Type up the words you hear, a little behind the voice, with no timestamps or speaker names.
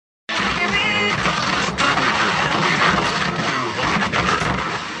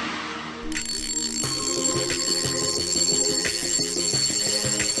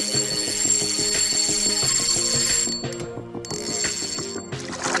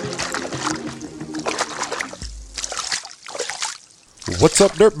What's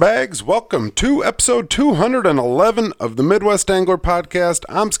up, dirtbags? Welcome to episode 211 of the Midwest Angler Podcast.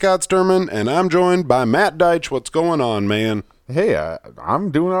 I'm Scott Sturman, and I'm joined by Matt Deitch. What's going on, man? Hey,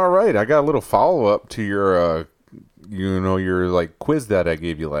 I'm doing all right. I got a little follow-up to your, your quiz that I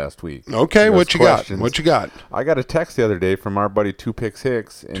gave you last week. Okay, what you got? What you got? I got a text the other day from our buddy Two Picks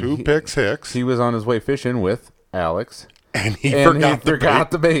Hicks. And Picks Hicks. He was on his way fishing with Alex. And he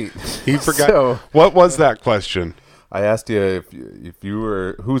forgot the bait. He forgot. So, what was that question? I asked you if you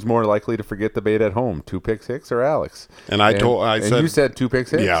were who's more likely to forget the bait at home, Two Picks Hicks or Alex? And I said you said Two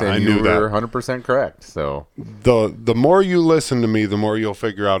Picks Hicks. Yeah, and I knew you were 100% correct. So the more you listen to me, the more you'll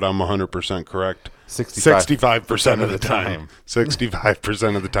figure out I'm 100% correct. 65% of the time.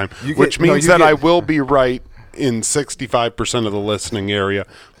 65% of the time, which means that I will be right in 65% of the listening area,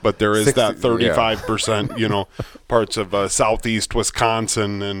 but there is that 35%, parts of southeast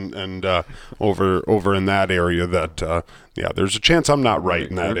Wisconsin and over in that area that there's a chance I'm not right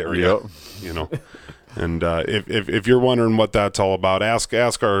in that area. Yep. And if you're wondering what that's all about, ask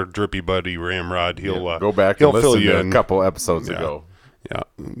our drippy buddy Ramrod. He'll go back he'll and listen fill you to in. a couple episodes ago. Yeah,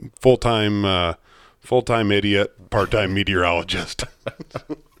 full-time idiot, part-time meteorologist.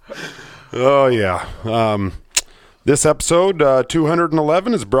 Oh, yeah. This episode,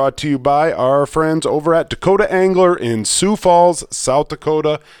 211, is brought to you by our friends over at Dakota Angler in Sioux Falls, South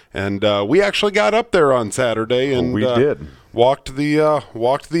Dakota. And we actually got up there on Saturday and we did. Walked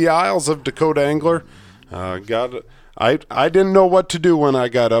the aisles of Dakota Angler. I didn't know what to do when I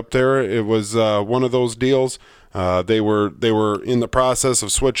got up there. It was one of those deals. They were in the process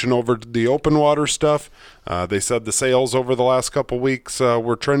of switching over to the open water stuff. They said the sales over the last couple weeks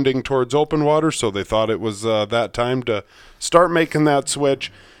were trending towards open water, so they thought it was that time to start making that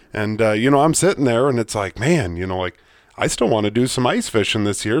switch. And I'm sitting there, and it's like, man, I still want to do some ice fishing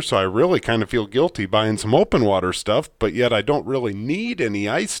this year, so I really kind of feel guilty buying some open water stuff, but yet I don't really need any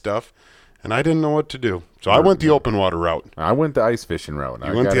ice stuff, and I didn't know what to do. So I went the open water route. I went the ice fishing route.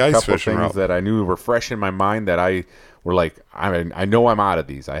 You went the ice fishing route. I got a couple things that I knew were fresh in my mind that I were like, I know I'm out of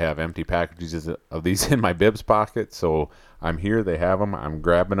these. I have empty packages of these in my bibs pocket, so I'm here. They have them. I'm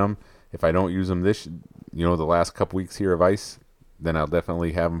grabbing them. If I don't use them the last couple weeks here of ice, then I'll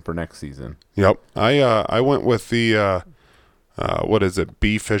definitely have them for next season. Yep. I went with the what is it?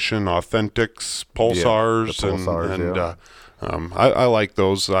 Bee Fishing Authentics Pulsars, I like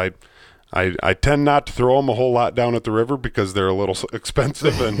those. I tend not to throw them a whole lot down at the river because they're a little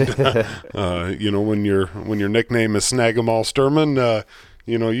expensive, and when your nickname is Snag 'em All Sturman,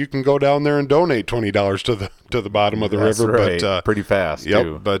 you can go down there and donate $20 to the bottom of the river, right. but pretty fast. Yep.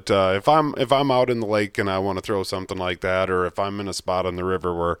 Too. But if I'm out in the lake and I want to throw something like that, or if I'm in a spot on the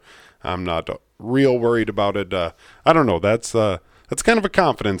river where I'm not real worried about it, I don't know. That's kind of a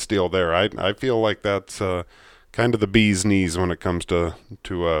confidence deal there. I feel like that's kind of the bee's knees when it comes to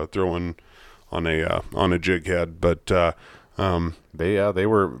throwing on a jig head, but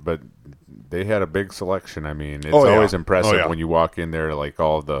they had a big selection. I mean, it's always impressive when you walk in there, like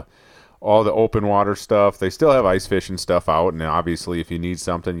all the open water stuff. They still have ice fishing stuff out, and obviously if you need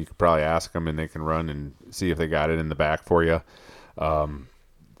something, you could probably ask them and they can run and see if they got it in the back for you.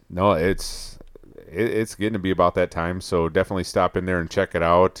 No, it's getting to be about that time, so definitely stop in there and check it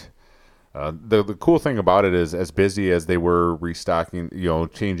out. The cool thing about it is, as busy as they were restocking,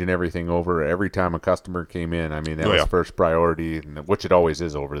 changing everything over, every time a customer came in, I mean, that was first priority, which it always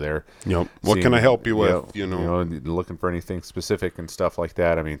is over there. Yep. What can I help you with? Looking for anything specific and stuff like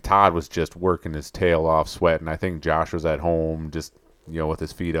that. I mean, Todd was just working his tail off, sweating. I think Josh was at home just with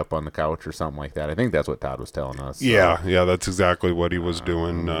his feet up on the couch or something like that. I think that's what Todd was telling us. So. Yeah, that's exactly what he was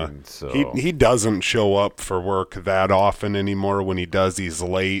doing. He doesn't show up for work that often anymore. When he does, he's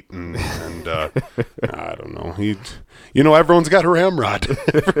late, and I don't know. Everyone's got a ramrod.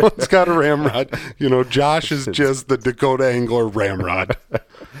 Everyone's got a ramrod. Josh is just the Dakota Angler ramrod.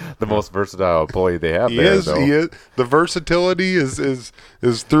 The most versatile employee they have. He is. The versatility is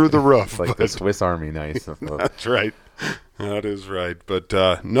through the roof. It's like the Swiss Army knife. That's right. That is right. But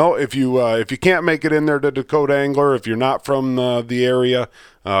no, if you can't make it in there to Dakota Angler, if you're not from the area,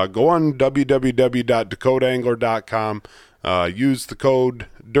 go on www.dakotaangler.com. Use the code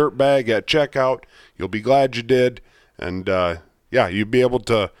DIRTBAG at checkout. You'll be glad you did. And you'd be able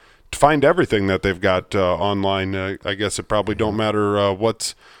to find everything that they've got online. I guess it probably don't matter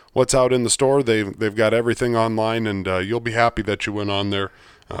what's out in the store. They've got everything online, and you'll be happy that you went on there.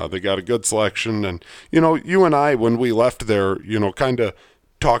 They got a good selection, and you and I, when we left there, kind of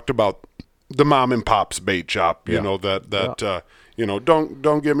talked about the mom and pop's bait shop. Don't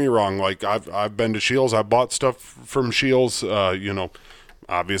get me wrong. Like I've been to Shields, I bought stuff from Shields.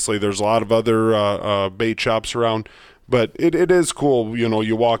 Obviously there's a lot of other bait shops around, But it is cool,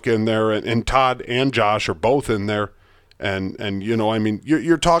 you walk in there, and Todd and Josh are both in there, and I mean,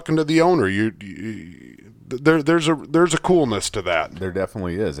 you're talking to the owner. There's a coolness to that. There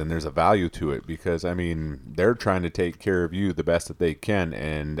definitely is, and there's a value to it because, I mean, they're trying to take care of you the best that they can,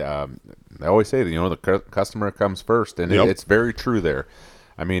 and I always say that, the customer comes first, and it's very true there.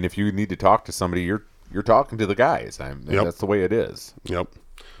 I mean, if you need to talk to somebody, you're talking to the guys. That's the way it is. Yep.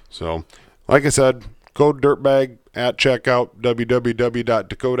 So, like I said, code DIRTBAG at checkout,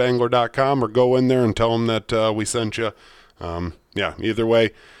 www.dakotaangler.com, or go in there and tell them that we sent you. Either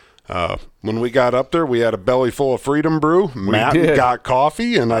way. When we got up there, we had a belly full of Freedom Brew. Matt got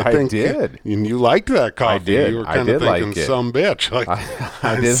coffee, and I think did. And you liked that coffee. I did. You were kind of thinking, like it. some bitch. Like,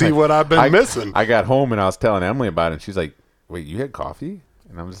 I did see what I've been missing. I got home and I was telling Emily about it, and she's like, "Wait, you had coffee?"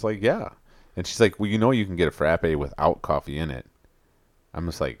 And I'm just like, "Yeah." And she's like, "Well, you can get a frappe without coffee in it." I'm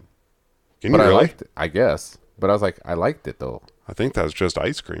just like, "Can you really?" I liked it, I guess. But I was like, I liked it though. I think that's just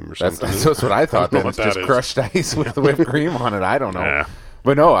ice cream or something. That's what I thought. Then it's just crushed ice with whipped cream on it. I don't know. Nah.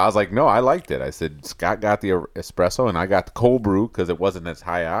 But no, I was like, no, I liked it. I said, Scott got the espresso and I got the cold brew because it wasn't as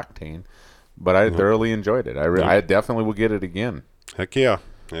high octane. But I thoroughly enjoyed it. I definitely will get it again. Heck yeah.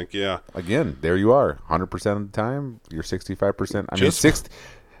 Again, there you are. 100% of the time, you're 65%.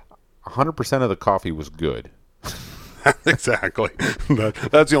 100% of the coffee was good. Exactly.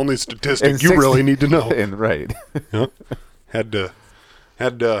 That's the only statistic you really need to know. And right. Yep. Had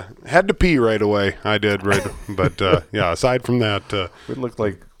to pee right away. I did, right? But aside from that, it looked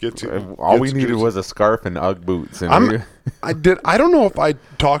like all we needed was a scarf and UGG boots. And I don't know if I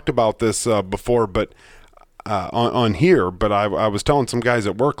talked about this before, but on here. But I was telling some guys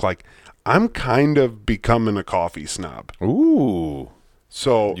at work, like, I'm kind of becoming a coffee snob. Ooh.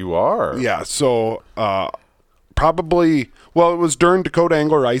 So you are. Yeah. So probably. Well, it was during Dakota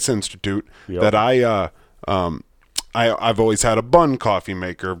Angler Ice Institute that I've always had a bun coffee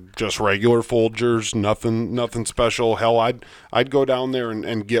maker, just regular Folgers, nothing special. Hell, I'd go down there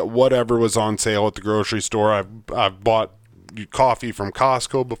and get whatever was on sale at the grocery store. I've bought coffee from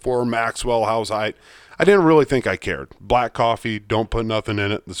Costco before, Maxwell House. I didn't really think I cared. Black coffee, don't put nothing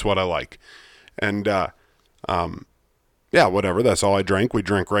in it. That's what I like. And whatever. That's all I drank. We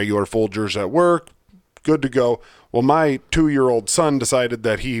drank regular Folgers at work. Good to go. Well, my 2-year-old son decided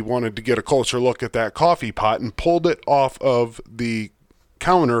that he wanted to get a closer look at that coffee pot and pulled it off of the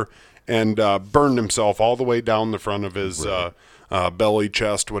counter and burned himself all the way down the front of his belly,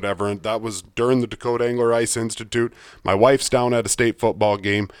 chest, whatever. And that was during the Dakota Angler Ice Institute. My wife's down at a state football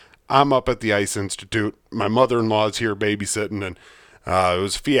game. I'm up at the Ice Institute. My mother-in-law's here babysitting, and it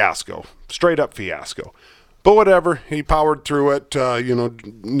was a fiasco, straight up fiasco. But whatever, he powered through it.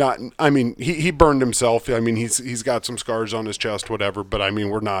 He burned himself. I mean, he's got some scars on his chest, whatever. But I mean,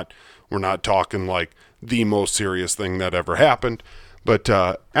 we're not talking like the most serious thing that ever happened. But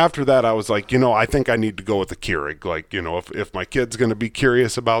after that, I was like, I think I need to go with a Keurig. Like, if my kid's gonna be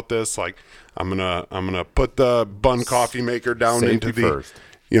curious about this, like, I'm gonna put the bun coffee maker down Safety into the first.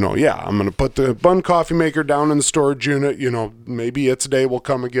 I'm going to put the bun coffee maker down in the storage unit. Maybe its day will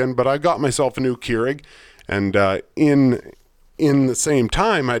come again. But I got myself a new Keurig. And in the same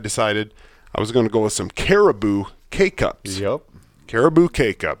time, I decided I was going to go with some Caribou K-Cups. Yep. Caribou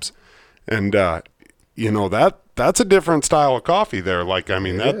K-Cups. And, that's a different style of coffee there. Like,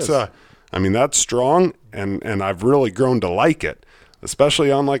 that's strong, and I've really grown to like it,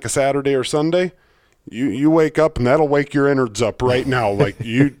 especially on like a Saturday or Sunday. You wake up and that'll wake your innards up right now. Like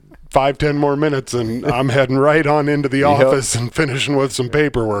 5-10 more minutes and I'm heading right on into the office and finishing with some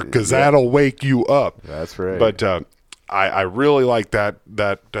paperwork because that'll wake you up. That's right. But I really like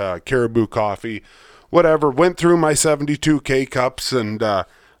that Caribou coffee. Whatever. Went through my 72 K-Cups and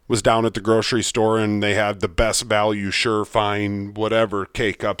was down at the grocery store and they had the best value, sure, fine, whatever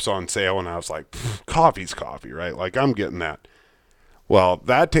K-Cups on sale. And I was like, coffee's coffee, right? Like, I'm getting that. Well,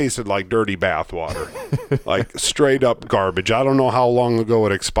 that tasted like dirty bathwater, like straight up garbage. I don't know how long ago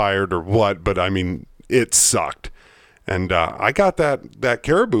it expired or what, but I mean, it sucked. And I got that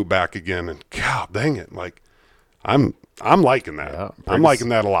Caribou back again, and God dang it, like I'm liking that. Yeah, I'm liking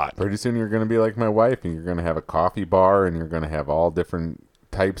that a lot. Pretty soon you're going to be like my wife, and you're going to have a coffee bar, and you're going to have all different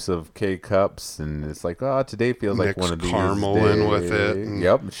types of K-Cups, and it's like, oh, today feels like one of these caramel in with it.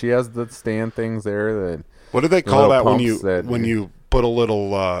 Yep, she has the stand things there. What do they call that when you put a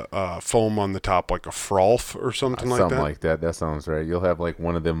little foam on the top, like a froth or something like that? Something like that. That sounds right. You'll have like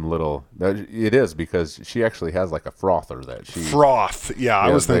one of them little. It is because she actually has like a frother that she. Froth. Yeah,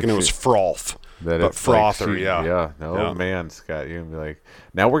 I was thinking it was froth. but frother, yeah. No, man, Scott, you're gonna be like,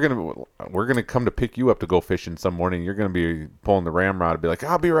 now we're gonna come to pick you up to go fishing some morning. You're gonna be pulling the ramrod and be like,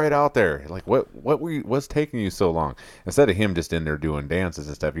 I'll be right out there. Like, what's taking you so long? Instead of him just in there doing dances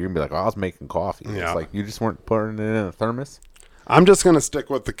and stuff, you're gonna be like, oh, I was making coffee. Yeah. It's like you just weren't putting it in a thermos. I'm just gonna stick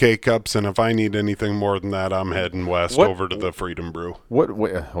with the K-Cups, and if I need anything more than that, I'm heading west over to the Freedom Brew.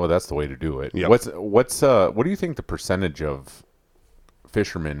 Well, that's the way to do it. Yep. What do you think the percentage of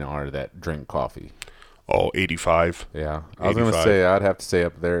fishermen are that drink coffee? Oh, 85. Yeah. I was going to say, I'd have to say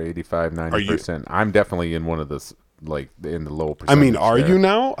up there, 85, 90%. I'm definitely in one of those, like, in the low percentage. I mean, are you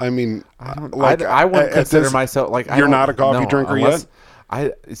now? I mean, I wouldn't consider myself, like, you're not a coffee drinker yet?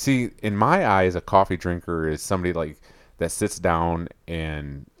 I see, in my eyes, a coffee drinker is somebody, like, that sits down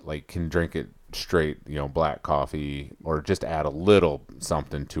and, like, can drink it straight, black coffee, or just add a little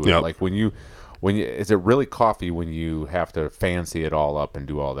something to it. Yep. Like, when you, is it really coffee when you have to fancy it all up and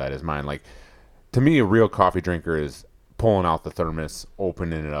do all that? Is mine, like, to me, a real coffee drinker is pulling out the thermos,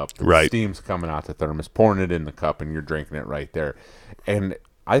 opening it up, the steam's coming out the thermos, pouring it in the cup, and you're drinking it right there. And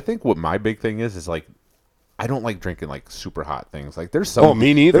I think what my big thing is like, I don't like drinking like super hot things. Like there's some. Oh,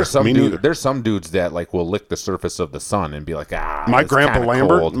 me neither. There's some dudes that like will lick the surface of the sun and be like, My grandpa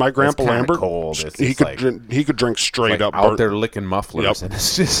Lambert. Cold. My grandpa Lambert. Cold. He could drink straight like up out there licking mufflers, and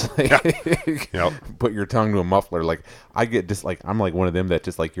it's just like Yep. put your tongue to a muffler. Like I get just like I'm like one of them that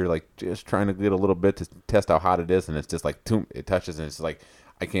just like you're like just trying to get a little bit to test how hot it is, and it's just like it touches, and it's like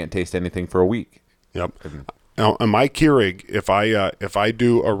I can't taste anything for a week. Yep. Now, on my Keurig, if I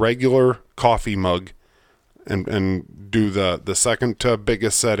do a regular coffee mug. And do the second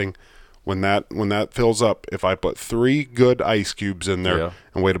biggest setting, when that fills up, if I put 3 good ice cubes in there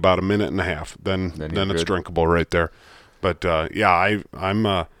and wait about a minute and a half, then it's drinkable right there. But I'm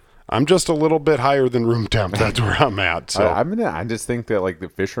just a little bit higher than room temp. That's where I'm at. So I just think that like the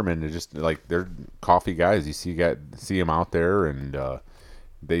fishermen are just like they're coffee guys. You see them out there, and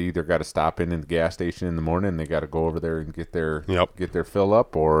they either got to stop in the gas station in the morning. They got to go over there and get their fill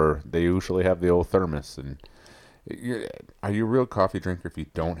up, or they usually have the old thermos. And are you a real coffee drinker if you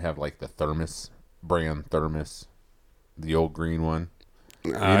don't have like the brand thermos, the old green one?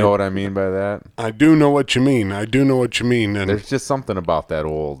 You know what I mean by that? I do know what you mean. And there's just something about that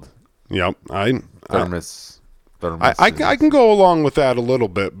old thermos. I can go along with that a little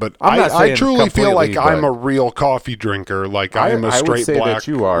bit, but I truly feel like I'm a real coffee drinker. Like I am a straight I would say black.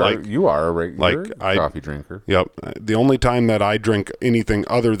 That you are a regular coffee drinker. Yep. The only time that I drink anything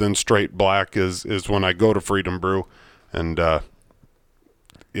other than straight black is when I go to Freedom Brew, and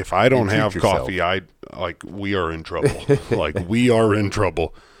if I don't have coffee, we are in trouble. We are in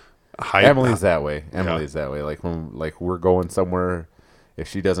trouble. Emily's that way. That way. Like when we're going somewhere, if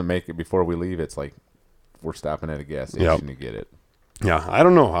she doesn't make it before we leave, it's like we're stopping at a gas station to get it. Yeah, I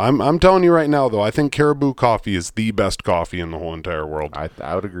don't know. I'm telling you right now, though, I think Caribou coffee is the best coffee in the whole entire world.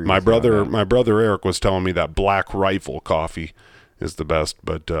 I would agree. My brother Eric was telling me that Black Rifle coffee is the best,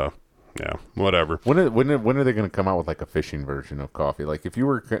 but whatever. When are they going to come out with like a fishing version of coffee? Like if you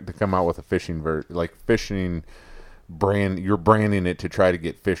were to come out with a fishing brand, you're branding it to try to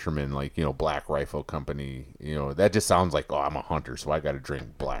get fishermen, like Black Rifle Company. That just sounds like, I'm a hunter, so I got to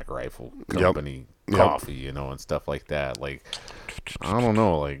drink Black Rifle Company coffee, and stuff like that. Like I don't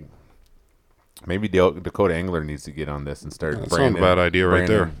know, like maybe Dakota Angler needs to get on this and start. That's not a bad idea right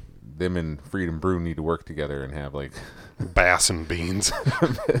there. Them and Freedom Brew need to work together and have like bass and beans.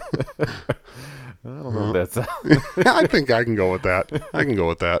 I don't know if that's. I think I can go with that. I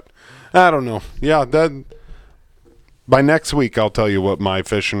don't know. Yeah, that. By next week, I'll tell you what my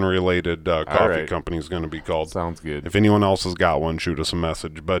fishing-related coffee company is going to be called. Sounds good. If anyone else has got one, shoot us a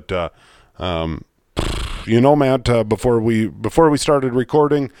message. But Matt, before we started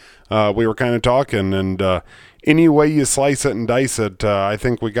recording, we were kind of talking, and any way you slice it and dice it, I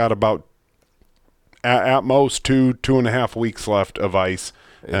think we got about at most 2.5 weeks left of ice,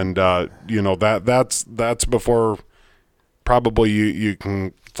 and that's before probably you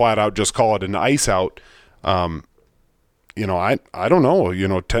can flat out just call it an ice out. I don't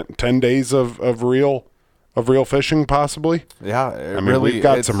know, 10 days of real fishing possibly. Yeah. I mean, we've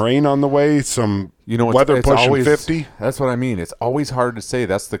got some rain on the way, some weather pushing 50. That's what I mean. It's always hard to say.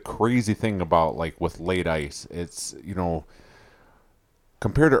 That's the crazy thing about like with late ice. It's,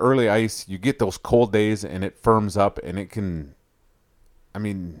 compared to early ice, you get those cold days and it firms up and it can,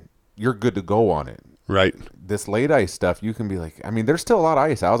 you're good to go on it. Right. This late ice stuff, you can be like, there's still a lot of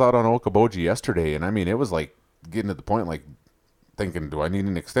ice. I was out on Okoboji yesterday and it was like, getting to the point like thinking, do I need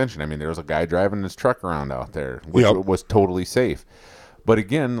an extension? There was a guy driving his truck around out there, which was totally safe. But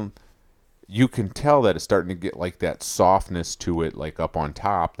again, you can tell that it's starting to get like that softness to it, like up on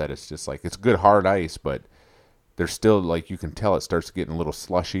top, that it's just like, it's good hard ice, but there's still, like, you can tell it starts getting a little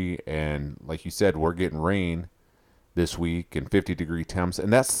slushy. And like you said, we're getting rain this week and 50-degree temps,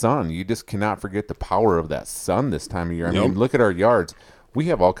 and that sun, you just cannot forget the power of that sun this time of year. I mean, look at our yards. We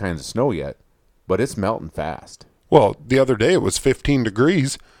have all kinds of snow yet, but it's melting fast. Well, the other day it was 15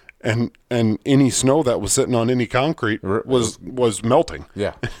 degrees, and any snow that was sitting on any concrete was melting.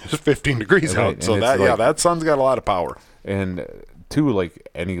 Yeah. It's 15 degrees out. And so that sun's got a lot of power. And too, like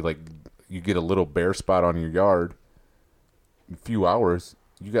you get a little bare spot on your yard, in a few hours,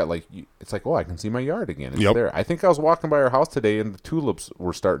 you got it's like, oh, I can see my yard again. It's there. I think I was walking by our house today, and the tulips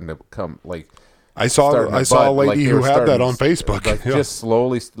were starting to come. Like, I saw a lady who had that on Facebook. Like, just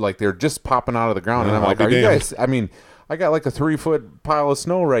slowly, like, they're just popping out of the ground. And I'm like, are you guys? I mean, I got like a 3-foot pile of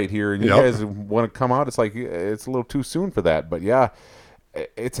snow right here, and you guys want to come out? It's like, it's a little too soon for that. But yeah,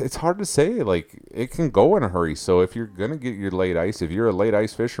 it's hard to say. Like, it can go in a hurry. So if you're gonna get your late ice, if you're a late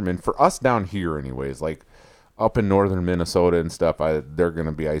ice fisherman, for us down here, anyways, like up in northern Minnesota and stuff, they're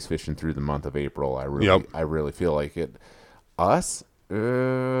gonna be ice fishing through the month of April. I really feel like it. Us,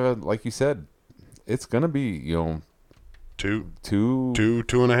 like you said, it's gonna be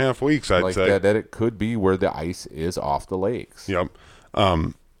 2.5 weeks. I'd say that it could be where the ice is off the lakes. Yep.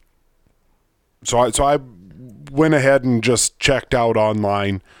 So I went ahead and just checked out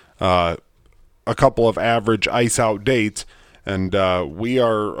online a couple of average ice out dates, and we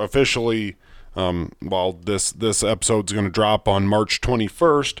are officially this episode's going to drop on March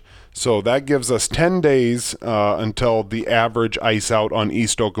 21st, so that gives us 10 days until the average ice out on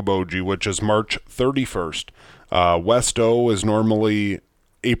East Okoboji, which is March 31st. West O is normally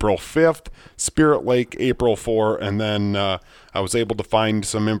April 5th, Spirit Lake April 4, and then I was able to find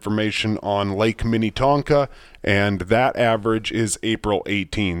some information on Lake Minnetonka, and that average is April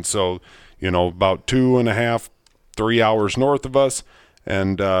 18. So, about 2.5-3 hours north of us,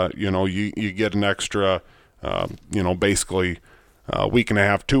 and you get an extra, basically a week and a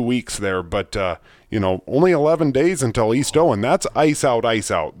half, 2 weeks there, but only 11 days until East O, and that's ice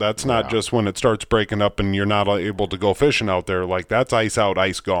out. That's not just when it starts breaking up and you're not able to go fishing out there. Like, that's ice out,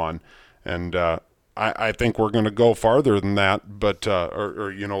 ice gone. And I think we're going to go farther than that, but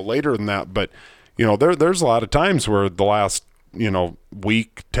or later than that. But there's a lot of times where the last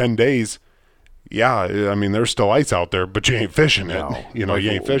week, 10 days. Yeah, I mean, there's still ice out there, but you ain't fishing it. You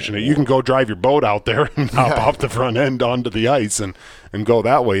ain't fishing it. You can go drive your boat out there and hop off the front end onto the ice and go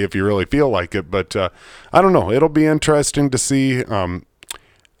that way if you really feel like it. But I don't know. It'll be interesting to see.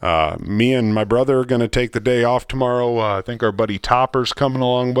 Me and my brother are going to take the day off tomorrow. I think our buddy Topper's coming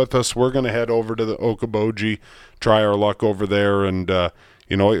along with us. We're going to head over to the Okoboji, try our luck over there, and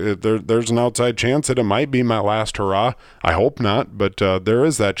there's an outside chance that it might be my last hurrah. I hope not, but there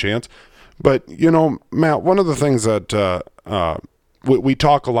is that chance. But, Matt, one of the things that we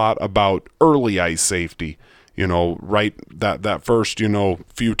talk a lot about early ice safety, right, that first,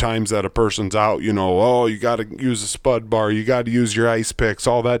 few times that a person's out, you got to use a spud bar, you got to use your ice picks,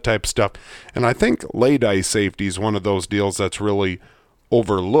 all that type of stuff. And I think late ice safety is one of those deals that's really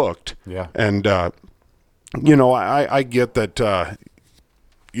overlooked. Yeah. And, I get that,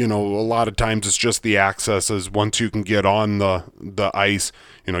 a lot of times it's just the accesses. Once you can get on the ice,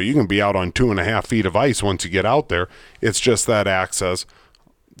 you can be out on 2.5 feet of ice once you get out there. It's just that access.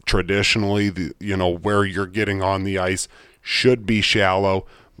 Traditionally, where you're getting on the ice should be shallow.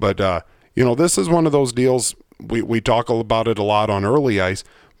 But, this is one of those deals. We talk about it a lot on early ice.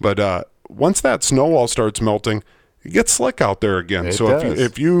 But once that snow all starts melting, it gets slick out there again.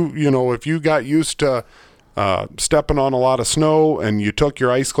 If you got used to stepping on a lot of snow and you took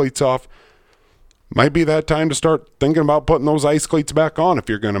your ice cleats off, might be that time to start thinking about putting those ice cleats back on if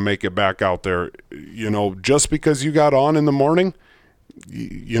you're going to make it back out there. Just because you got on in the morning,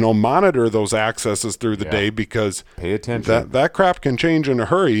 monitor those accesses through the day, because pay attention. That crap can change in a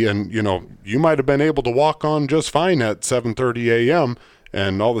hurry, and you might have been able to walk on just fine at 7:30 a.m.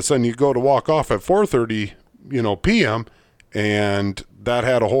 and all of a sudden you go to walk off at 4:30 p.m. and that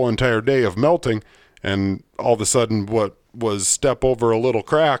had a whole entire day of melting, and all of a sudden what was step over a little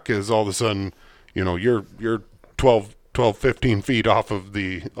crack is all of a sudden you're 12, 15 feet off of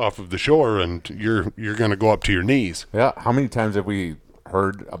the shore, and you're going to go up to your knees. Yeah. How many times have we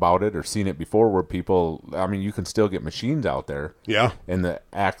heard about it or seen it before where people, you can still get machines out there. Yeah. And the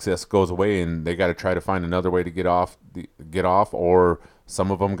access goes away and they got to try to find another way to get off, or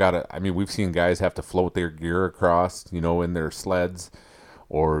some of them we've seen guys have to float their gear across, in their sleds,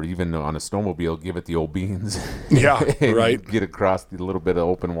 or even on a snowmobile, give it the old beans. Yeah, right. Get across the little bit of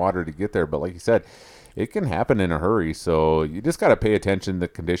open water to get there. But like you said, it can happen in a hurry. So you just got to pay attention to the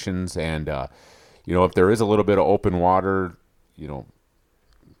conditions. And, if there is a little bit of open water,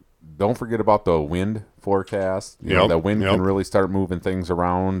 don't forget about the wind forecast. The wind can really start moving things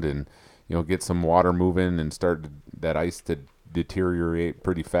around and, get some water moving and start that ice to deteriorate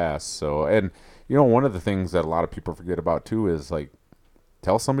pretty fast. So, and, one of the things that a lot of people forget about too is like,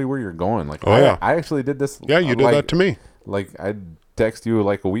 tell somebody where you're going. Like, I actually did this. Yeah, you did that to me. Like, I text you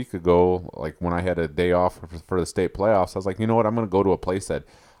like a week ago, like when I had a day off for the state playoffs. I was like, you know what? I'm going to go to a place that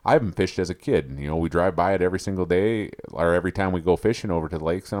I haven't fished as a kid. We drive by it every single day or every time we go fishing over to the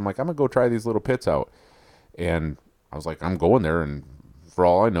lakes. And I'm like, I'm going to go try these little pits out. And I was like, I'm going there. And for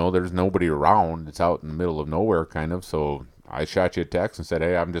all I know, there's nobody around. It's out in the middle of nowhere kind of. So I shot you a text and said,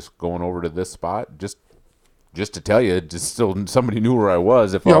 hey, I'm just going over to this spot just to tell you, just so somebody knew where I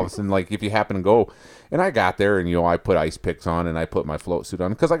was. If all of a sudden, like if you happen to go, and I got there and I put ice picks on and I put my float suit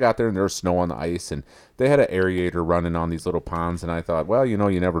on because I got there and there was snow on the ice and they had an aerator running on these little ponds and I thought, well, you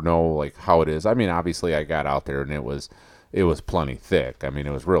never know like how it is. I mean, obviously I got out there and it was plenty thick. I mean,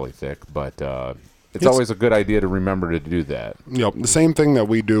 it was really thick, but it's always a good idea to remember to do that. Yep, the same thing that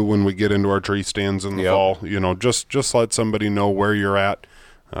we do when we get into our tree stands in the fall. Just let somebody know where you're at.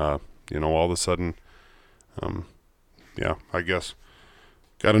 All of a sudden, I guess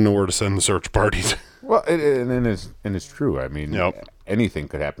got to know where to send the search parties. Well, and it's true. I mean, anything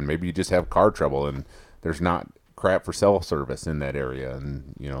could happen. Maybe you just have car trouble and there's not crap for cell service in that area,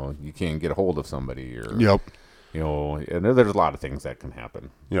 and you can't get a hold of somebody, or and there's a lot of things that can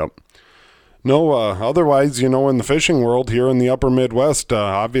happen. Yep. No, otherwise, in the fishing world here in the upper Midwest,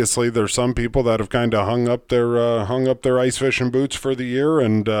 obviously there's some people that have kind of hung up their ice fishing boots for the year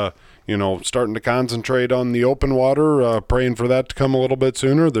and, starting to concentrate on the open water, praying for that to come a little bit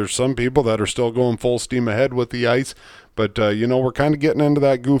sooner. There's some people that are still going full steam ahead with the ice, but, we're kind of getting into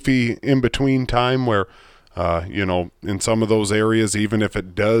that goofy in-between time where, in some of those areas, even if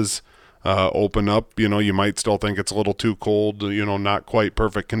it does open up, you might still think it's a little too cold, not quite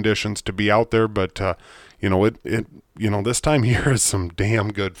perfect conditions to be out there, but this time of year is some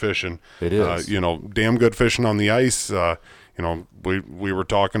damn good fishing. It is. Damn good fishing on the ice. We were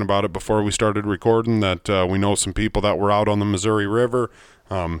talking about it before we started recording that we know some people that were out on the Missouri River,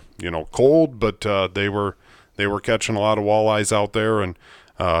 cold, but they were catching a lot of walleyes out there, and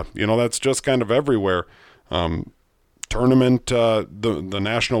that's just kind of everywhere. Tournament, the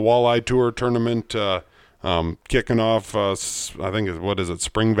National Walleye Tour tournament, kicking off, I think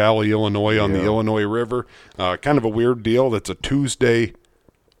Spring Valley, Illinois, on the Illinois River. Kind of a weird deal. That's a Tuesday,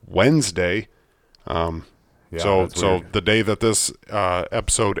 Wednesday. So the day that this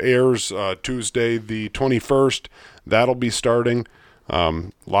episode airs, Tuesday the 21st, that'll be starting.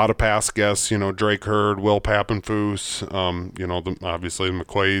 A lot of past guests, Drake Hurd, Will Pappenfuss, obviously the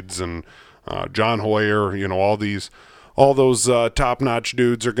McQuaids and John Hoyer, all those top-notch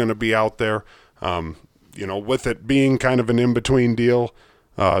dudes are going to be out there. With it being kind of an in-between deal,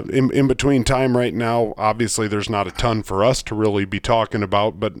 in-between time right now, obviously there's not a ton for us to really be talking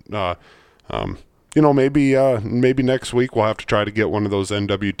about, but, maybe next week we'll have to try to get one of those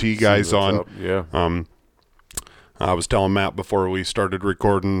NWT guys on. Up. Yeah. I was telling Matt before we started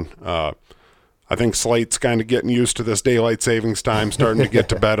recording, I think Slate's kind of getting used to this daylight savings time, starting to get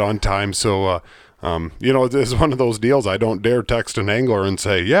to bed on time, so... it's one of those deals. I don't dare text an angler and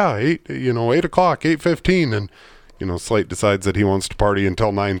say, 8 o'clock, 8:15. And, Slate decides that he wants to party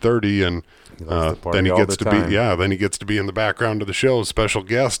until 9:30 and, then he gets to be in the background of the show, special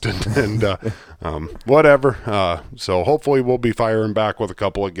guest and whatever. So hopefully we'll be firing back with a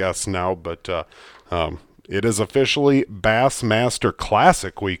couple of guests now, but, it is officially Bassmaster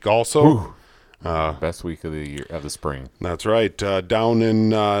Classic week also. Ooh. Best week of the year, of the spring. That's right. Down in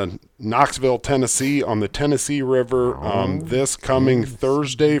Knoxville, Tennessee, on the Tennessee River. This coming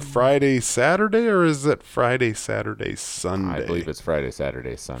Thursday, Friday, Saturday, or is it Friday, Saturday, Sunday? I believe it's Friday,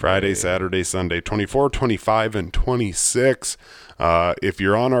 Saturday, Sunday. Friday, Saturday, Sunday, 24, 25, and 26. If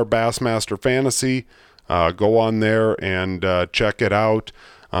you're on our Bassmaster Fantasy, go on there and check it out.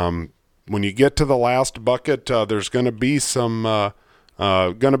 When you get to the last bucket, there's going to be some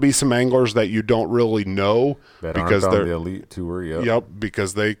anglers that you don't really know that because aren't on they're the elite tour. Yep,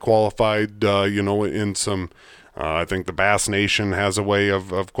 because they qualified. In some. I think the Bass Nation has a way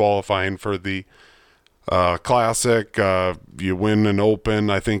of qualifying for the Classic. You win an Open,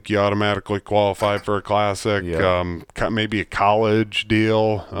 I think you automatically qualify for a Classic. Yep. Maybe a college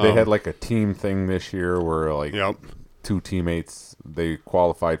deal. They had like a team thing this year where two teammates they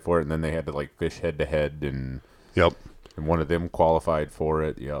qualified for it, and then they had to fish head to head and. Yep. And one of them qualified for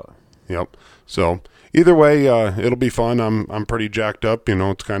it, yeah. Yep. So either way, it'll be fun. I'm pretty jacked up.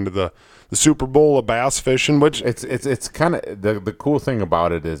 It's kind of the Super Bowl of bass fishing, which it's kind of the cool thing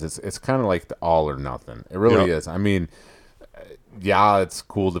about it is it's kind of like the all or nothing. It really is. I mean, yeah, it's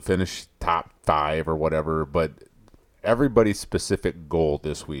cool to finish top 5 or whatever, but everybody's specific goal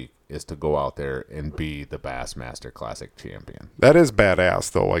this week is to go out there and be the Bassmaster Classic champion. That is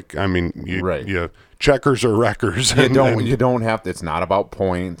badass, though. Like, I mean, you checkers or wreckers. You don't have to. It's not about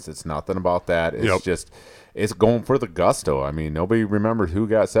points. It's nothing about that. It's just it's going for the gusto. I mean, nobody remembers who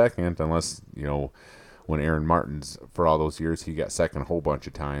got second unless when Aaron Martin's for all those years he got second a whole bunch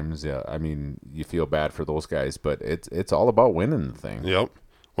of times. Yeah, I mean, you feel bad for those guys, but it's all about winning the thing. Yep.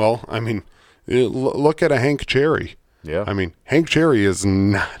 Well, I mean, look at a Hank Cherry. Yeah. I mean, Hank Cherry is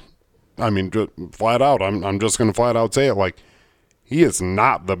not. I mean, flat out. I'm just going to flat out say it. Like, he is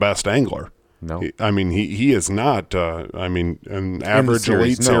not the best angler. No. He is not. An average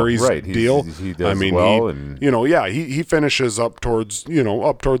Elite Series deal. He does well. He finishes up towards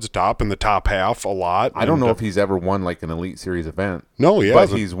the top in the top half a lot. I don't know if he's ever won like an Elite Series event. No, he but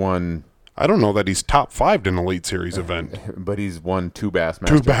hasn't. He's won. I don't know that he's top 5 in an Elite Series event. But he's won 2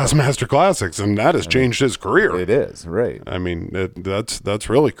 Bassmaster Classics, and that has changed his career. It is, right. I mean, that's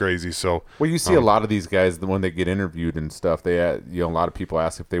really crazy. So, well, you see a lot of these guys, when they get interviewed and stuff, a lot of people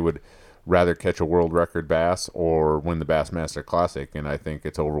ask if they would rather catch a world record bass or win the Bassmaster Classic, and I think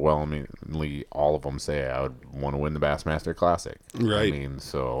it's overwhelmingly all of them say I would want to win the Bassmaster Classic. Right. I mean,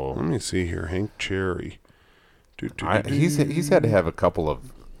 so let me see here. Hank Cherry. He's had to have a couple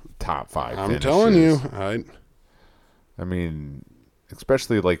of top 5 I'm finishes. telling you. I mean,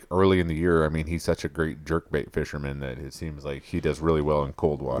 especially like early in the year, I mean, he's such a great jerkbait fisherman that it seems like he does really well in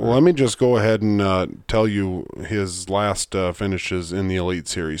cold water. Well, let me just go ahead and tell you his last finishes in the Elite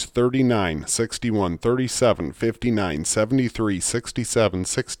Series. 39, 61, 37, 59, 73, 67,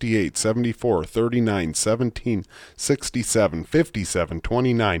 68, 74, 39, 17, 67, 57,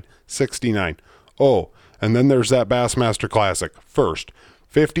 29, 69. Oh, and then there's that Bassmaster Classic. First,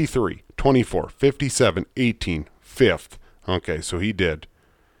 53, 24, 57, 18, 5th. Okay, so he did.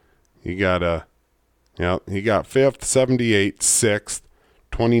 He got 5th, 78, 6th,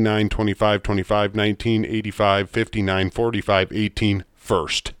 29, 25, 25, 19, 85, 59, 45, 18,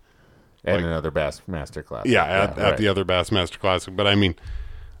 1st. And another Bassmaster Classic. Yeah, at the other Bassmaster Classic. But I mean,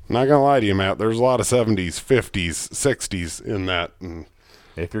 I'm not going to lie to you, Matt. There's a lot of 70s, 50s, 60s in that. And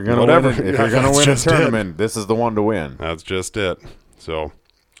if you're going to win a tournament, this is the one to win. That's just it. So,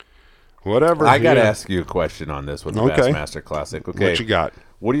 whatever. I got to ask you a question on this with the Bassmaster Classic. Okay. What you got?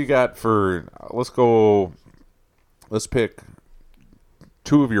 What do you got for let's pick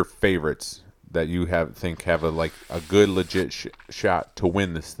 2 of your favorites that you think have a good legit shot to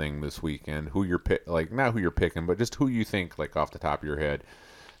win this thing this weekend. Who you're not who you're picking, but just who you think like off the top of your head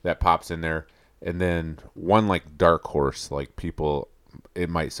that pops in there. And then one like dark horse, like people, it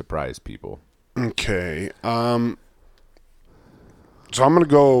might surprise people. Okay. So I'm going to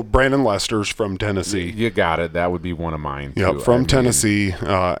go Brandon Lester's from Tennessee. You got it. That would be one of mine, too. Yep, from Tennessee,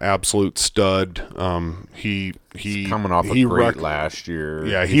 absolute stud. He's coming off a great last year.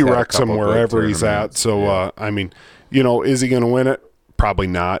 Yeah, he wrecks him wherever he's at. So, I mean, is he going to win it? Probably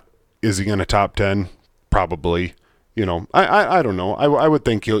not. Is he going to top 10? Probably. I don't know. I would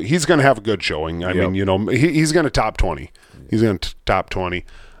think he's going to have a good showing. I mean, he's going to top 20. He's going to top 20.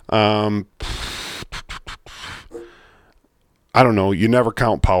 I don't know. You never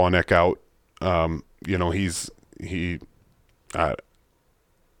count Polinick out.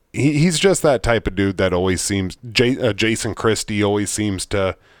 He's just that type of dude that always seems. Jason Christie always seems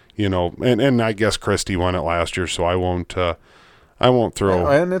to, and I guess Christie won it last year, so I won't throw.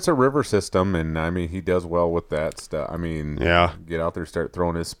 And it's a river system, and I mean he does well with that stuff. I mean, yeah, get out there, start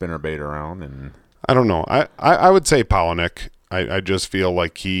throwing his spinnerbait around, and I don't know. I would say Polinick. I just feel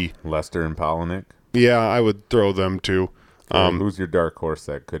like Lester and Polinick. Yeah, I would throw them too. Who's your dark horse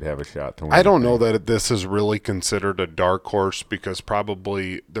that could have a shot to win? I don't know that this is really considered a dark horse because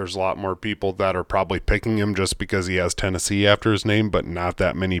probably there's a lot more people that are probably picking him just because he has Tennessee after his name, but not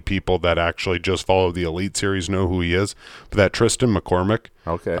that many people that actually just follow the Elite Series know who he is. But that Tristan McCormick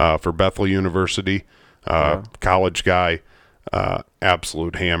for Bethel University, college guy,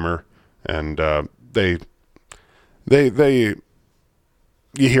 absolute hammer. And they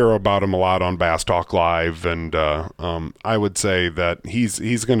you hear about him a lot on Bass Talk Live, and I would say that he's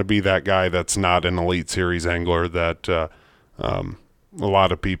going to be that guy that's not an Elite Series angler that a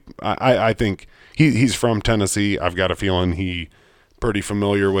lot of people. I think he's from Tennessee. I've got a feeling he pretty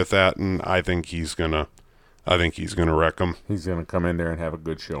familiar with that, and I think he's gonna I think he's going to wreck them. He's going to come in there and have a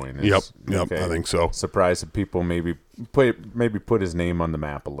good showing. Yep, okay. I think so. Surprised that people maybe put his name on the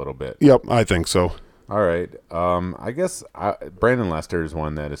map a little bit. Yep, I think so. All right. I guess Brandon Lester is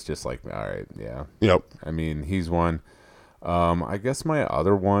one that is just like, all right, yeah. Yep. I mean, he's one. I guess my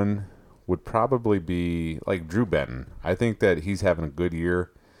other one would probably be like Drew Benton. I think that he's having a good year.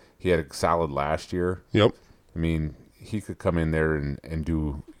 He had a solid last year. Yep. I mean, he could come in there and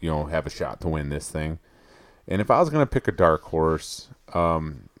do, have a shot to win this thing. And if I was going to pick a dark horse,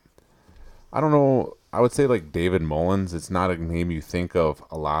 I don't know. I would say like David Mullins. It's not a name you think of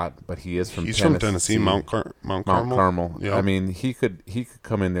a lot, but he is from Tennessee. He's from Tennessee, Mount Carmel. Yep. I mean, he could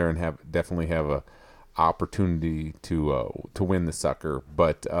come in there and definitely have a opportunity to win the sucker.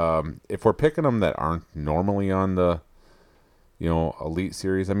 But if we're picking them that aren't normally on the Elite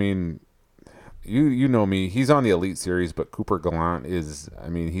Series, I mean, you know me. He's on the Elite Series, but Cooper Gallant is. I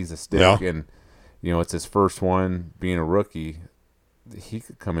mean, he's a stick and. It's his first one being a rookie. He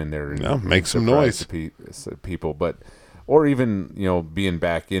could come in there and make some noise to people, or even being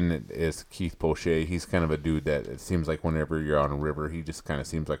back in as Keith Poche. He's kind of a dude that it seems like whenever you're on a river, he just kind of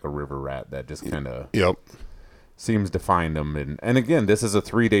seems like a river rat that just kind of seems to find them. And again, this is a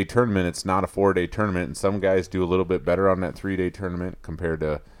 3-day tournament. It's not a 4-day tournament, and some guys do a little bit better on that 3-day tournament compared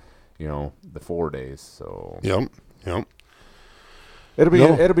to the 4 days. So yep.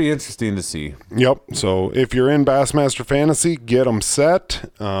 It'll be interesting to see. Yep. So if you're in Bassmaster Fantasy, get them set.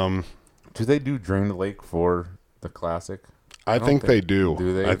 Do they do Drain the Lake for the Classic? I think they do.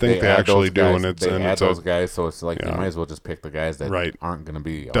 Do they? I think they actually do, guys, and it's they add those guys. So it's like you might as well just pick the guys that right. aren't going to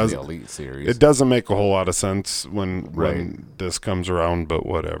be on the Elite Series. It doesn't make a whole lot of sense when this comes around, but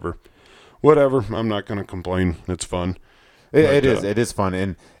whatever. I'm not going to complain. It's fun. It is fun,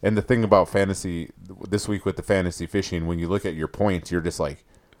 and the thing about fantasy this week with the fantasy fishing, when you look at your points, you're just like,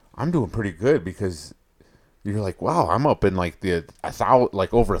 I'm doing pretty good because you're like, wow, I'm up in like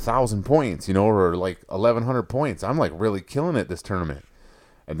over 1,000 points, or like 1,100 points. I'm like really killing it this tournament,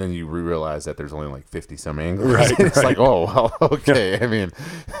 and then you realize that there's only like 50 some anglers. Right, it's like, oh, well, okay. I mean,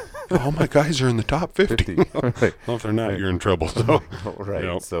 all my guys are in the top 50. Right. Well, if they're not, you're in trouble. So.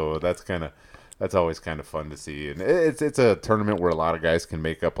 Right. So that's always kind of fun to see, and it's a tournament where a lot of guys can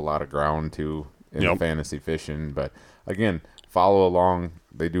make up a lot of ground too in fantasy fishing. But again, follow along.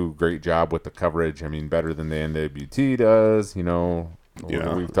 They do a great job with the coverage. I mean, better than the NWT does.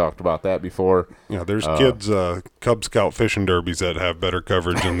 We've talked about that before. Yeah, there's kids, Cub Scout fishing derbies that have better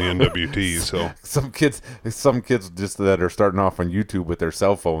coverage than the NWT. So some kids just that are starting off on YouTube with their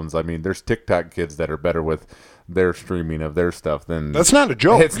cell phones. I mean, there's TikTok kids that are better with their streaming of their stuff than that's not a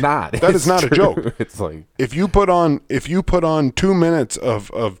joke. It's not. That is not a joke. It's like if you put on 2 minutes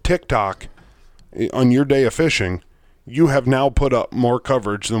of TikTok on your day of fishing, you have now put up more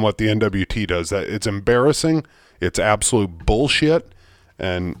coverage than what the NWT does. It's embarrassing. It's absolute bullshit.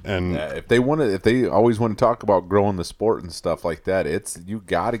 And if they always want to talk about growing the sport and stuff like that, you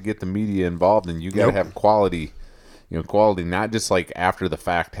got to get the media involved, and you got to have quality. Quality, not just like after the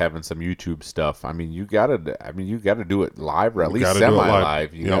fact having some YouTube stuff. I mean, you gotta do it live or at least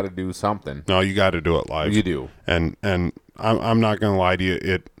semi-live. You gotta do something. No, you gotta do it live. You do. And I'm not gonna lie to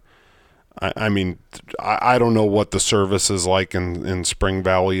you. I mean, I don't know what the service is like in Spring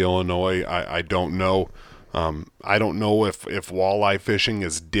Valley, Illinois. I don't know. I don't know if walleye fishing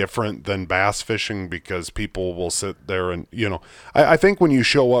is different than bass fishing because people will sit there and I think when you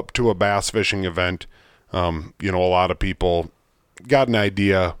show up to a bass fishing event. A lot of people got an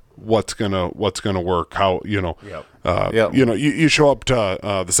idea what's gonna work. How you show up to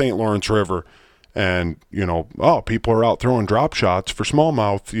the St. Lawrence River, and people are out throwing drop shots for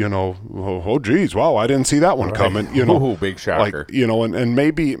smallmouth. Oh geez, wow, I didn't see that one coming. Big shocker. And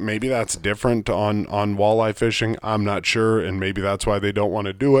maybe that's different on walleye fishing. I'm not sure, and maybe that's why they don't want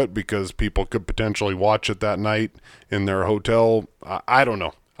to do it because people could potentially watch it that night in their hotel. I don't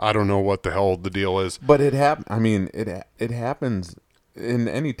know. I don't know what the hell the deal is. But it happens in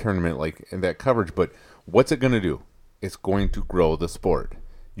any tournament like in that coverage. But what's it going to do? It's going to grow the sport.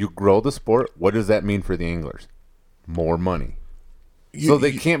 You grow the sport. What does that mean for the anglers? More money. So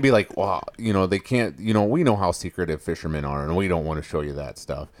they can't be like, wow, they can't, we know how secretive fishermen are, and we don't want to show you that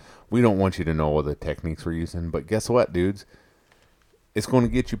stuff. We don't want you to know all the techniques we're using. But guess what, dudes? It's going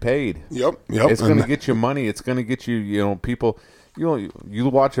to get you paid. Yep. It's going to get you money. It's going to get you, people. You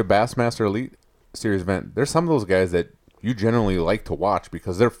watch a Bassmaster Elite Series event, there's some of those guys that you generally like to watch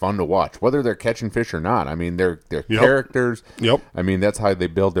because they're fun to watch, whether they're catching fish or not. I mean, they're characters. Yep. I mean, that's how they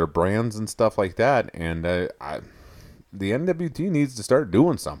build their brands and stuff like that. And the NWT needs to start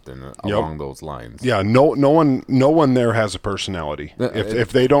doing something along those lines. Yeah, no one there has a personality.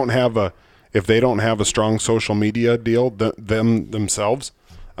 If they don't have if they don't have a strong social media deal themselves.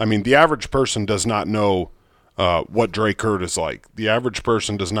 I mean, the average person does not know what Drake Hurd is like. The average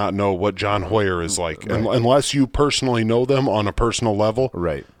person does not know what John Hoyer is like, unless you personally know them on a personal level,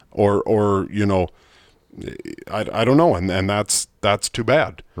 right? Or you know, I don't know, and that's too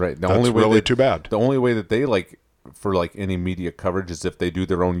bad, right? Too bad. The only way that they for any media coverage is if they do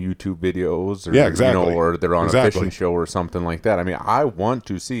their own YouTube videos, or exactly, or they're on a fishing show or something like that. I mean, I want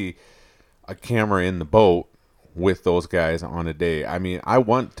to see a camera in the boat with those guys on a day. I mean, I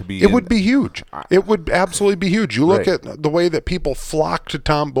want to be. It would be huge. It would absolutely be huge. You look at the way that people flock to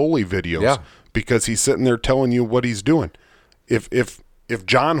Tom Boley videos because he's sitting there telling you what he's doing. If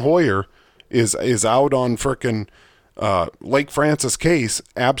John Hoyer is out on frickin' Lake Francis Case,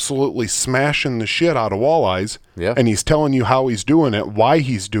 absolutely smashing the shit out of walleyes, and he's telling you how he's doing it, why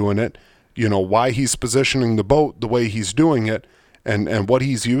he's doing it, you know, why he's positioning the boat the way he's doing it, and what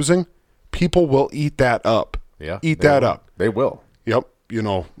he's using, people will eat that up. Yeah, eat that up. They will. Yep. You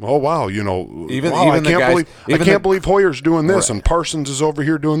know, oh wow, you know, I can't believe Hoyer's doing this and Parsons is over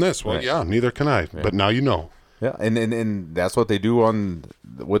here doing this. Well, yeah, neither can I. Yeah. But now you know. Yeah, and that's what they do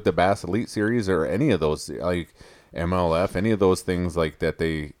with the Bass Elite Series or any of those, like MLF, any of those things like that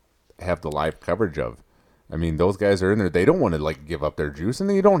they have the live coverage of. I mean, those guys are in there. They don't want to give up their juice,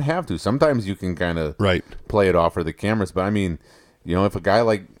 and you don't have to. Sometimes you can kind of play it off for the cameras. But I mean, you know, if a guy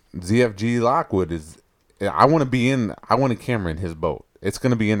like ZFG Lockwood I want a camera in his boat. It's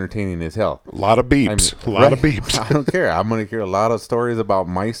going to be entertaining as hell. A lot of beeps. A lot of beeps. I don't care. I'm going to hear a lot of stories about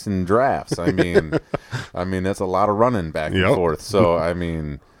mice and drafts. I mean, that's a lot of running back and forth. So, I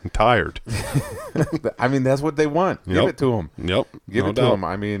mean, I'm tired. I mean, that's what they want. Give it to them. Yep. Give it to them.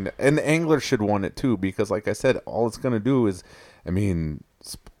 I mean, and the angler should want it too, because like I said, all it's going to do is, I mean,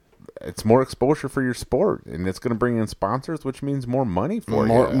 it's more exposure for your sport, and it's going to bring in sponsors, which means more money for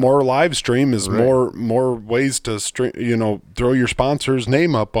you. More live stream is more ways to throw your sponsor's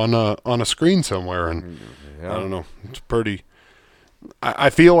name up on a screen somewhere, and I don't know. It's pretty.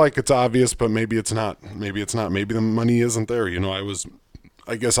 I feel like it's obvious, but maybe it's not. Maybe it's not. Maybe the money isn't there. You know,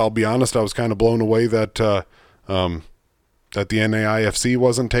 I guess I'll be honest. I was kind of blown away that the NAIFC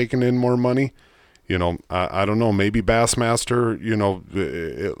wasn't taking in more money. You know, I don't know, maybe Bassmaster, you know,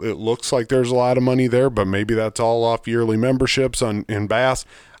 it looks like there's a lot of money there, but maybe that's all off yearly memberships in Bass.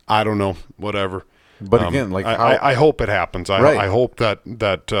 I don't know, whatever. But again, I hope it happens. I hope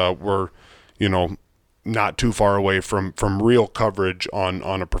that we're, you know, not too far away from real coverage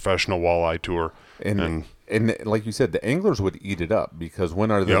on a professional walleye tour. And like you said, the anglers would eat it up, because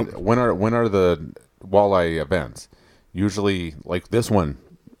when are the walleye events? Usually like this one,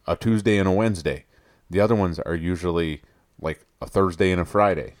 a Tuesday and a Wednesday. The other ones are usually like a Thursday and a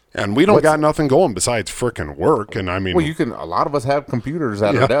Friday. And we don't got nothing going besides frickin' work. And I mean, well, a lot of us have computers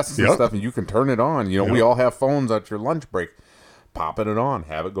at our desks and stuff, and you can turn it on. You know, we all have phones at your lunch break, popping it on,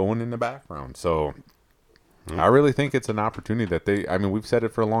 have it going in the background. So I really think it's an opportunity that we've said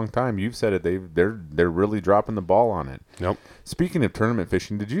it for a long time. You've said it. They're really dropping the ball on it. Yep. Speaking of tournament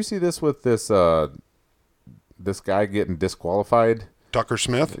fishing, did you see this with this guy getting disqualified? Tucker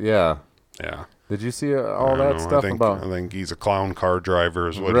Smith? Yeah. Yeah. Did you see all that stuff I think he's a clown car driver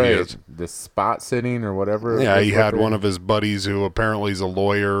is what he is. The spot sitting or whatever. Yeah, he had one of his buddies who apparently is a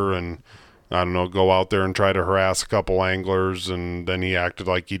lawyer, and I don't know, go out there and try to harass a couple anglers, and then he acted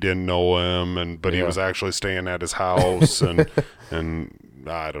like he didn't know him, but he was actually staying at his house, and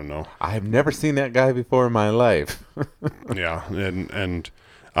I don't know. I have never seen that guy before in my life. Yeah, and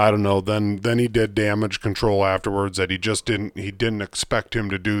I don't know. Then he did damage control afterwards that he didn't expect him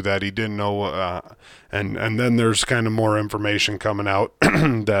to do that. He didn't know. And then there's kind of more information coming out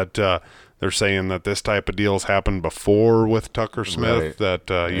that they're saying that this type of deals happened before with Tucker Smith.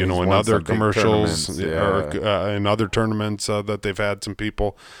 That in other commercials or in other tournaments that they've had some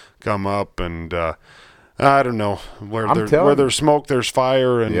people come up, and I don't know, where there's smoke, there's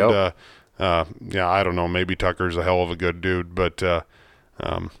fire, and I don't know. Maybe Tucker's a hell of a good dude, but.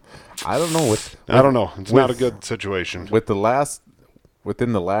 I don't know. It's not a good situation.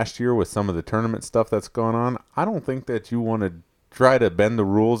 Within the last year, with some of the tournament stuff that's going on, I don't think that you want to try to bend the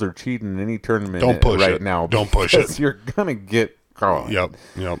rules or cheat in any tournament. Don't push right it now. Don't push it. You're gonna get caught. Yep.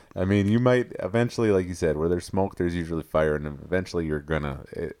 I mean, you might eventually, like you said, where there's smoke, there's usually fire, and eventually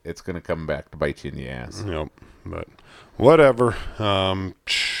it's gonna come back to bite you in the ass. Yep. But whatever.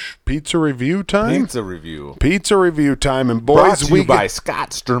 Pizza review time. Pizza review time, and boys, brought to you by Scott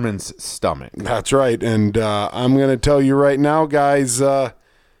Sturman's Stomach. That's right, and I'm going to tell you right now, guys.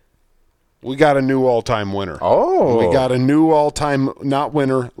 We got a new all-time winner. Oh, we got a new all-time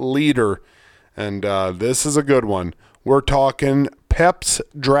leader, and this is a good one. We're talking Pep's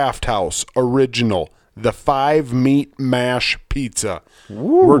Draft House Original, the 5-meat mash pizza.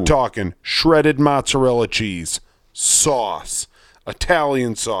 Ooh. We're talking shredded mozzarella cheese, sauce,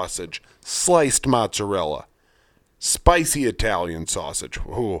 Italian sausage, sliced mozzarella, spicy Italian sausage.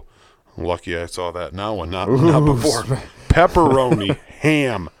 Ooh, lucky I saw that now and not before. Pepperoni,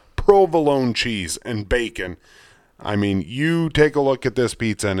 ham, provolone cheese, and bacon. I mean, you take a look at this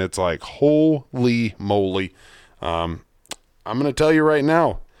pizza and it's like, holy moly. I'm going to tell you right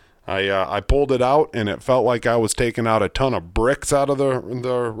now, I pulled it out and it felt like I was taking out a ton of bricks out of the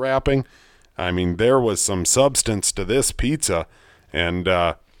wrapping. I mean, there was some substance to this pizza, and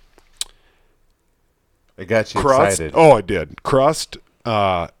it got you crust, excited. Oh, it did. Crust,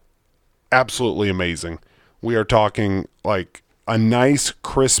 absolutely amazing. We are talking like a nice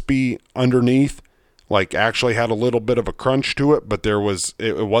crispy underneath, like actually had a little bit of a crunch to it, but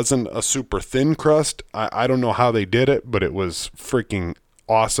it wasn't a super thin crust. I don't know how they did it, but it was freaking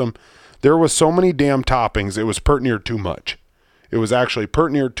awesome. There was so many damn toppings, it was pert near too much. It was actually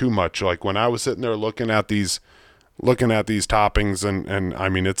pert near too much. Like when I was sitting there looking at these toppings, and I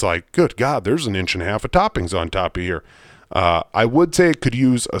mean, it's like, good God, there's an inch and a half of toppings on top of here. I would say it could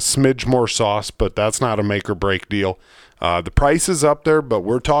use a smidge more sauce, but that's not a make or break deal. The price is up there, but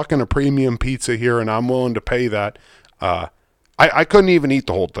we're talking a premium pizza here, and I'm willing to pay that. I couldn't even eat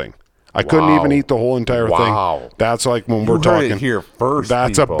the whole thing. I couldn't even eat the whole entire thing. That's like when we're talking. Heard it here first.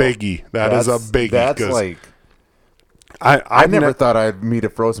 That's people. a biggie. That's a biggie. That's like. I never thought I'd meet a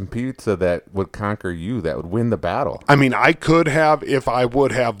frozen pizza that would conquer you, that would win the battle. I mean, I could have if I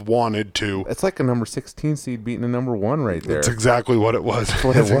would have wanted to. It's like a number 16 seed beating a number 1 right there. That's exactly what it was.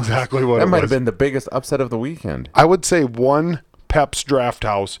 Exactly what it was. That might have been the biggest upset of the weekend. I would say one Pep's Draft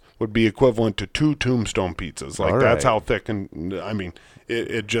House would be equivalent to 2 Tombstone pizzas. Like, that's how thick, and I mean,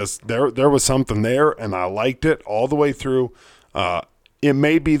 it just, there was something there, and I liked it all the way through. It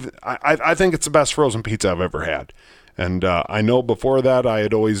may be, I think it's the best frozen pizza I've ever had. And I know before that I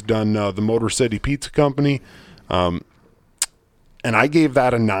had always done the Motor City Pizza Company, and I gave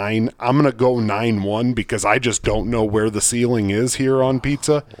that a 9. I'm going to go 9-1 because I just don't know where the ceiling is here on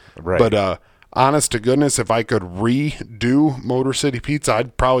pizza. Right. But honest to goodness, if I could redo Motor City Pizza,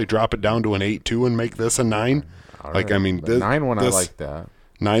 I'd probably drop it down to an 8-2 and make this a 9. All like, right. I mean, this 9-1, I like that.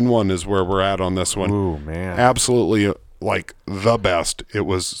 9-1 is where we're at on this one. Ooh, man. Absolutely, like, the best. It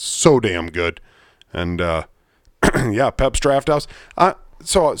was so damn good. And, yeah, Pep's Draft House.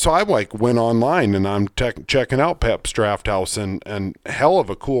 So I like went online and I'm checking out Pep's Draft House, and hell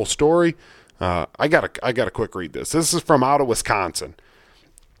of a cool story. I gotta quick read this. This is from out of Wisconsin.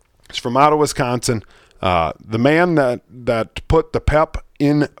 It's from out of Wisconsin. The man that put the Pep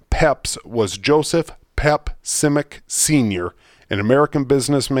in Pep's was Joseph Pep Simic Sr., an American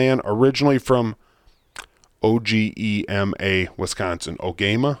businessman originally from Ogema, Wisconsin.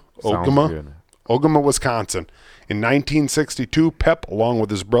 Ogema, Wisconsin. In 1962, Pep, along with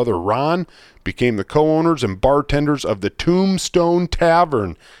his brother Ron, became the co-owners and bartenders of the Tombstone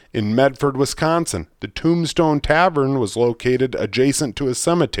Tavern in Medford, Wisconsin. The Tombstone Tavern was located adjacent to a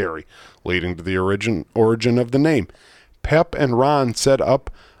cemetery, leading to the origin of the name. Pep and Ron set up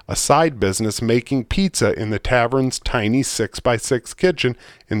a side business making pizza in the tavern's tiny 6x6 kitchen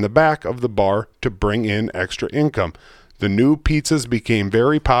in the back of the bar to bring in extra income. The new pizzas became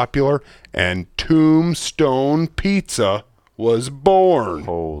very popular, and Tombstone Pizza was born.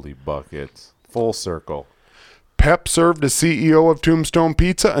 Holy buckets. Full circle. Pep served as CEO of Tombstone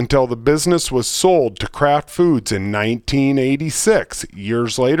Pizza until the business was sold to Kraft Foods in 1986.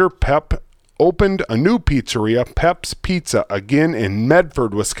 Years later, Pep opened a new pizzeria, Pep's Pizza, again in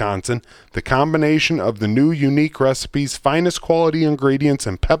Medford, Wisconsin. The combination of the new unique recipe's finest quality ingredients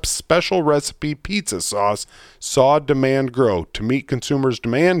and Pep's special recipe pizza sauce saw demand grow. To meet consumers'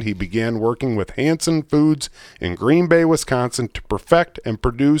 demand, he began working with Hanson Foods in Green Bay, Wisconsin to perfect and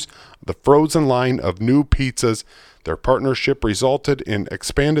produce the frozen line of new pizzas. Their partnership resulted in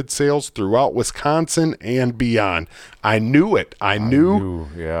expanded sales throughout Wisconsin and beyond. I knew it. I knew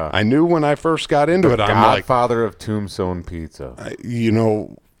when I first got into it. I'm like, Godfather of Tombstone Pizza.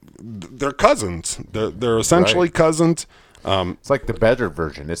 They're cousins. They're essentially cousins. It's like the better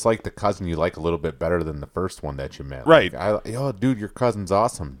version. It's like the cousin you like a little bit better than the first one that you met. Right. Like, dude, your cousin's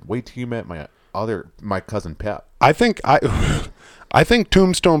awesome. Wait till you met my cousin Pep. I think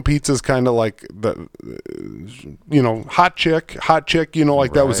Tombstone Pizza is kind of like the, hot chick,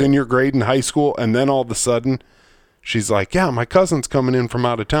 like that was in your grade in high school. And then all of a sudden she's like, yeah, my cousin's coming in from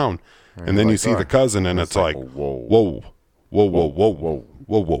out of town. And then you see the cousin and it's like, whoa.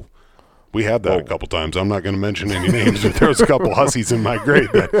 We had that a couple times. I'm not going to mention any names, but there was a couple hussies in my grade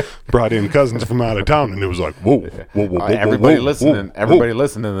that brought in cousins from out of town, and it was like, whoa. Everybody listening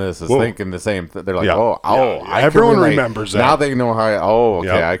to this is thinking the same thing. They're like, everyone remembers that. Now they know how.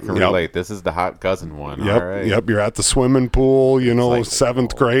 I can relate. This is the hot cousin one. Yep, all right. Yep. You're at the swimming pool, like,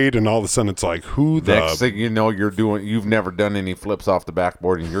 7th grade, and all of a sudden it's like, who the? Next thing you know, you've never done any flips off the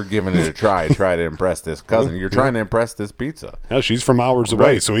backboard, and you're giving it a try to impress this cousin. You're trying to impress this pizza. Yeah, she's from hours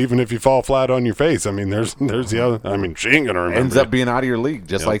away, so even if you fall flat on your face, I mean, there's the other. I mean, she ain't gonna remember. Ends up being out of your league,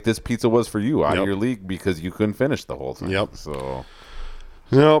 just like this pizza was for you, out of your league because you couldn't finish the whole thing. Yep. So.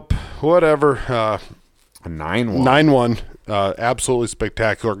 Nope. Whatever. 9-1. 9-1. Absolutely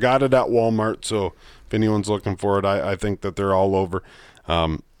spectacular. Got it at Walmart. So if anyone's looking for it, I think that they're all over.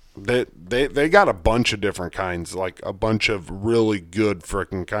 They got a bunch of different kinds, like a bunch of really good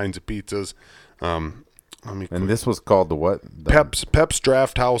frickin' kinds of pizzas. And this was called the what? Pep's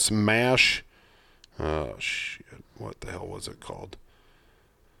Draft House Mash. Shit. What the hell was it called?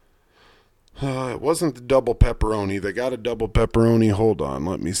 It wasn't the double pepperoni. They got a double pepperoni. Hold on.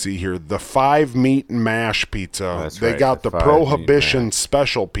 Let me see here. The 5-meat mash pizza. They got the Prohibition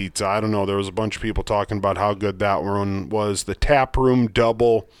special pizza. I don't know. There was a bunch of people talking about how good that one was. The Tap Room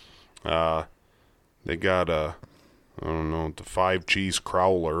double. They got the 5-cheese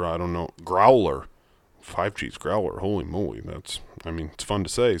crowler. I don't know. Growler. 5-cheese growler. Holy moly. It's fun to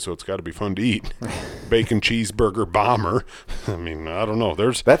say, so it's got to be fun to eat. Bacon cheeseburger bomber. I mean, I don't know.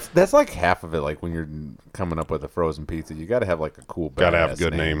 That's like half of it. Like when you're coming up with a frozen pizza, you got to have like a cool, got to have a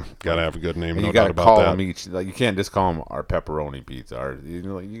good name. Got to have a good name. And you got to call them each. Like you can't just call them our pepperoni pizza.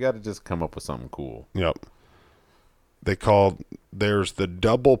 You got to just come up with something cool. Yep. There's the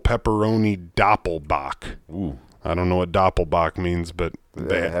double pepperoni Doppelbock. Ooh. I don't know what Doppelbock means, but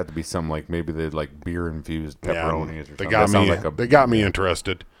they had to be some like maybe they like beer infused pepperonis or something. They got me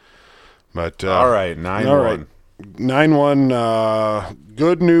interested. But all right, 9-1. All right, 9-1.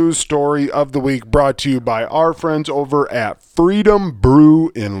 Good news story of the week brought to you by our friends over at Freedom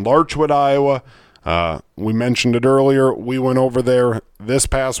Brew in Larchwood, Iowa. We mentioned it earlier. We went over there this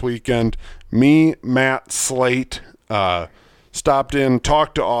past weekend. Me, Matt, Slate. Stopped in,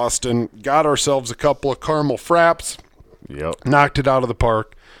 talked to Austin, got ourselves a couple of caramel fraps. Yep. Knocked it out of the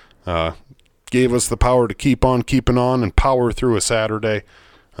park. Gave us the power to keep on keeping on and power through a Saturday.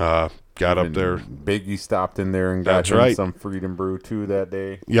 Got up there. Biggie stopped in there and got him some Freedom Brew too that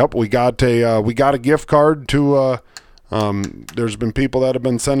day. Yep, we got a gift card to. There's been people that have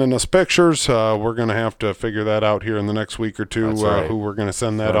been sending us pictures. We're going to have to figure that out here in the next week or two, who we're going to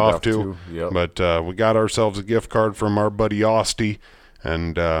send that off to. Yep. But we got ourselves a gift card from our buddy Austie,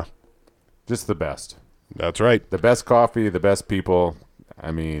 and just the best. That's right. The best coffee, the best people.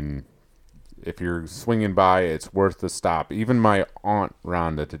 I mean, if you're swinging by, it's worth the stop. Even my aunt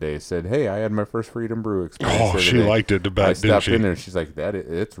Rhonda today said, "Hey, I had my first Freedom Brew experience." Oh, she liked it. I stopped in there. She's like,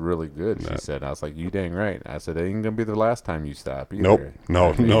 "It's really good." She said. I was like, "You dang right." I said, "It ain't gonna be the last time you stop either."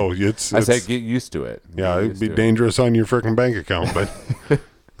 Nope. No. I said, "Get used to it." Yeah, it'd be dangerous on your freaking bank account, but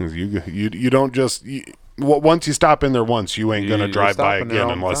you don't just once you stop in there once, you ain't gonna drive by again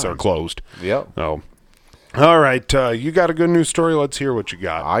unless they're closed. Yep. Oh. All right, you got a good news story? Let's hear what you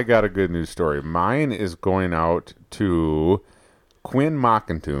got. I got a good news story. Mine is going out to Quinn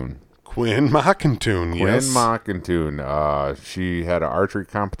Mockingtoon. Quinn Mockingtoon, yes. Quinn Mockingtoon. She had an archery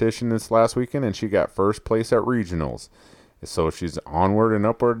competition this last weekend, and she got first place at regionals. So she's onward and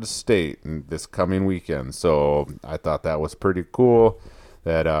upward to state this coming weekend. So I thought that was pretty cool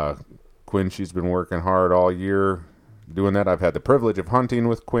that Quinn, she's been working hard all year doing that. I've had the privilege of hunting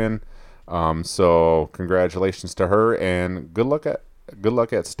with Quinn. So congratulations to her, and good luck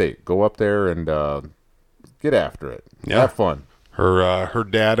at state. Go up there and get after it. Yeah. Have fun. Her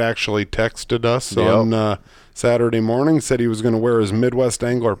dad actually texted us on Saturday morning, said he was going to wear his Midwest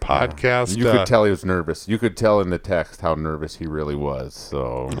Angler podcast. You could tell he was nervous. You could tell in the text how nervous he really was.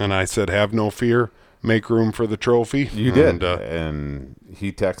 So, and I said, "Have no fear. Make room for the trophy." You did, and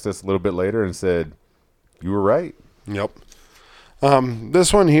he texted us a little bit later and said, "You were right." Yep.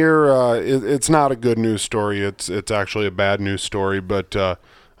 This one here, it's not a good news story. It's actually a bad news story. But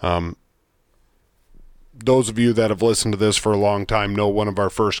those of you that have listened to this for a long time know one of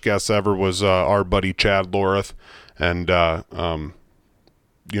our first guests ever was our buddy Chad Loreth, and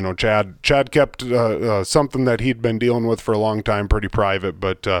Chad kept something that he'd been dealing with for a long time pretty private.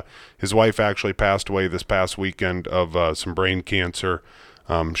 But his wife actually passed away this past weekend of some brain cancer.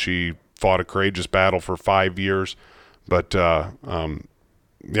 She fought a courageous battle for 5 years. But, I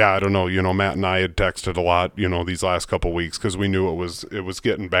don't know. Matt and I had texted a lot, these last couple of weeks because we knew it was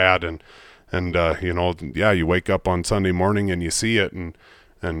getting bad. And you wake up on Sunday morning and you see it. And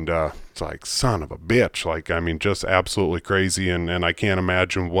And it's like, son of a bitch. Like, I mean, just absolutely crazy. And I can't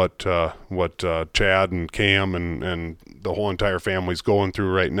imagine what Chad and Cam and the whole entire family's going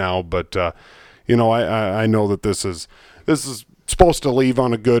through right now. But you know, I know that this is supposed to leave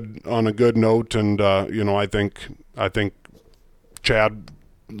on a good note. And you know, I think Chad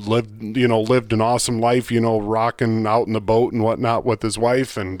lived an awesome life, you know, rocking out in the boat and whatnot with his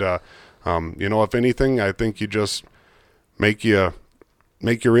wife. And you know, if anything, I think you just make you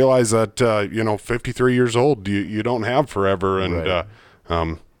realize that, you know, 53 years old, you don't have forever. And,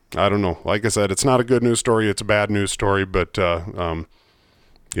 right. I don't know. Like I said, it's not a good news story. It's a bad news story, but,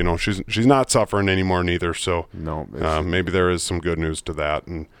 you know, she's not suffering anymore neither. So no, maybe there is some good news to that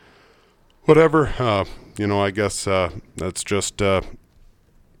and whatever. You know, I guess, that's just, yeah,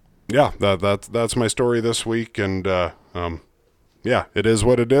 that's my story this week. And, yeah, it is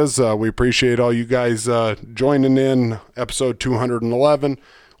what it is. We appreciate all you guys joining in episode 211.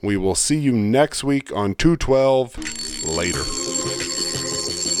 We will see you next week on 212. Later.